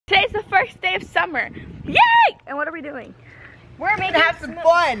day of summer. Yay! And what are we doing? We're making have some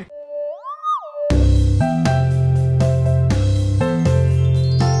fun.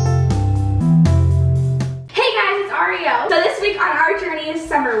 Hey guys, it's Ariel. So this week on our journey is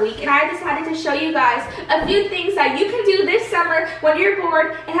summer week, and I decided to show you guys a few things that you can do this summer when you're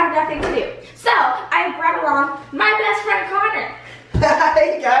bored and have nothing to do. So I brought along my best friend Connor.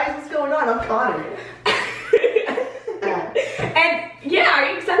 Hey guys, what's going on? I'm Connor. And yeah,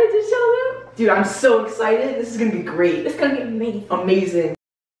 are you excited to show them? Dude, I'm so excited. This is gonna be great. It's gonna be amazing. Amazing.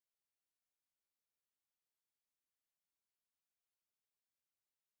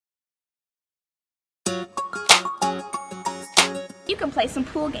 You can play some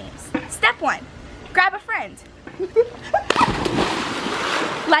pool games. Step 1, grab a friend.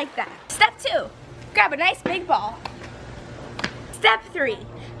 Like that. Step 2, grab a nice big ball. Step 3,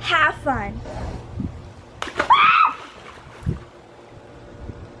 have fun.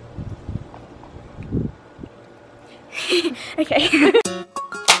 Okay.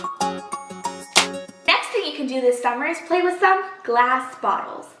 Next thing you can do this summer is play with some glass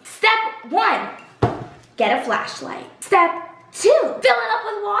bottles. Step 1, get a flashlight. Step 2, fill it up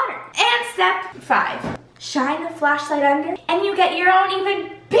with water. And step 5, shine the flashlight under and you get your own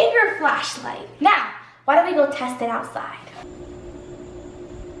even bigger flashlight. Now, why don't we go test it outside?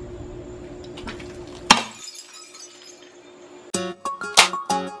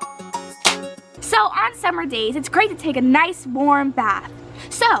 So on summer days, it's great to take a nice warm bath.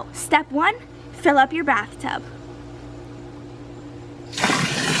 So, step 1, fill up your bathtub.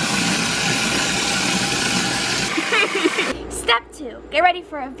 Step 2, get ready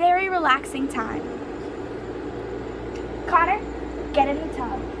for a very relaxing time. Connor, get in the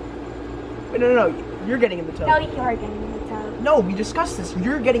tub. Wait, no, you're getting in the tub. No, you are getting in the tub. No, we discussed this.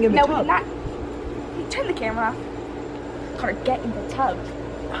 You're getting in the tub. No, we're not. Turn the camera off. Connor, get in the tub.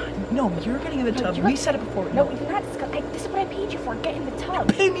 No, you're getting in the tub. We said it before. No, you're not discussing. This is what I paid you for. Get in the tub.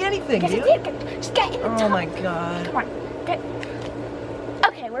 Pay me anything, Yes, dude. I did. Just get in the tub. Oh my god. Come on. Get.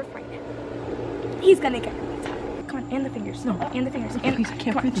 Okay, we're fine. He's gonna get in the tub. Come on, and the fingers. No, and the fingers. And Please, I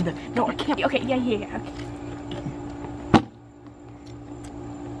can't breathe in there. No, I can't. Okay, yeah. Okay.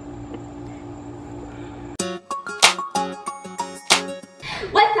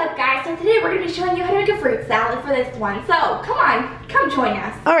 What's up, guys? So today we're gonna be showing you how to make a fruit salad for this one. So come on, come join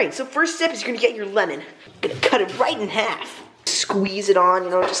us. Alright, so first step is you're gonna get your lemon. Gonna cut it right in half. Squeeze it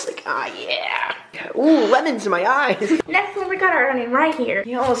on, just like, yeah. Ooh, lemons in my eyes. Next one, we got our onion right here.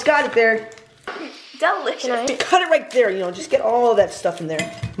 You almost got it there. Delicious. Cut it right there, just get all of that stuff in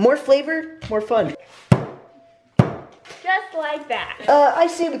there. More flavor, more fun. Just like that. I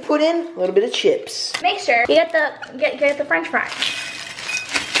say we put in a little bit of chips. Make sure you get the French fries.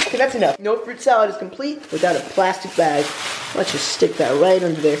 Okay, that's enough. No fruit salad is complete without a plastic bag. Let's just stick that right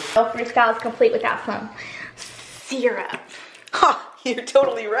under there. No fruit salad is complete without some syrup. Ha! You're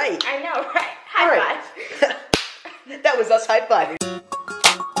totally right. I know, right? High five. That was us high-fiving.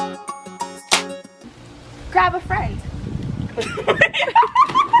 Grab a friend.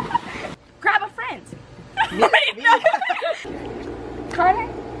 Grab a friend. Wait, no. Connor?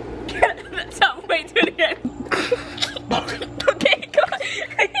 Stop, wait, do it again. Okay, go on.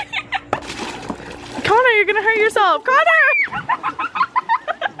 Connor, you're gonna hurt yourself. Connor!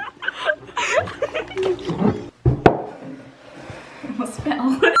 Almost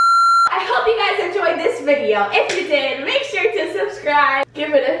fell. I hope you guys enjoyed this video. If you did, make sure to subscribe,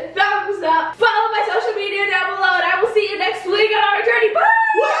 give it a thumbs up, follow my social media down below, and I will see you next week on our journey. Bye!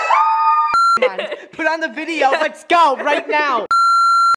 Put on the video. Let's go right now.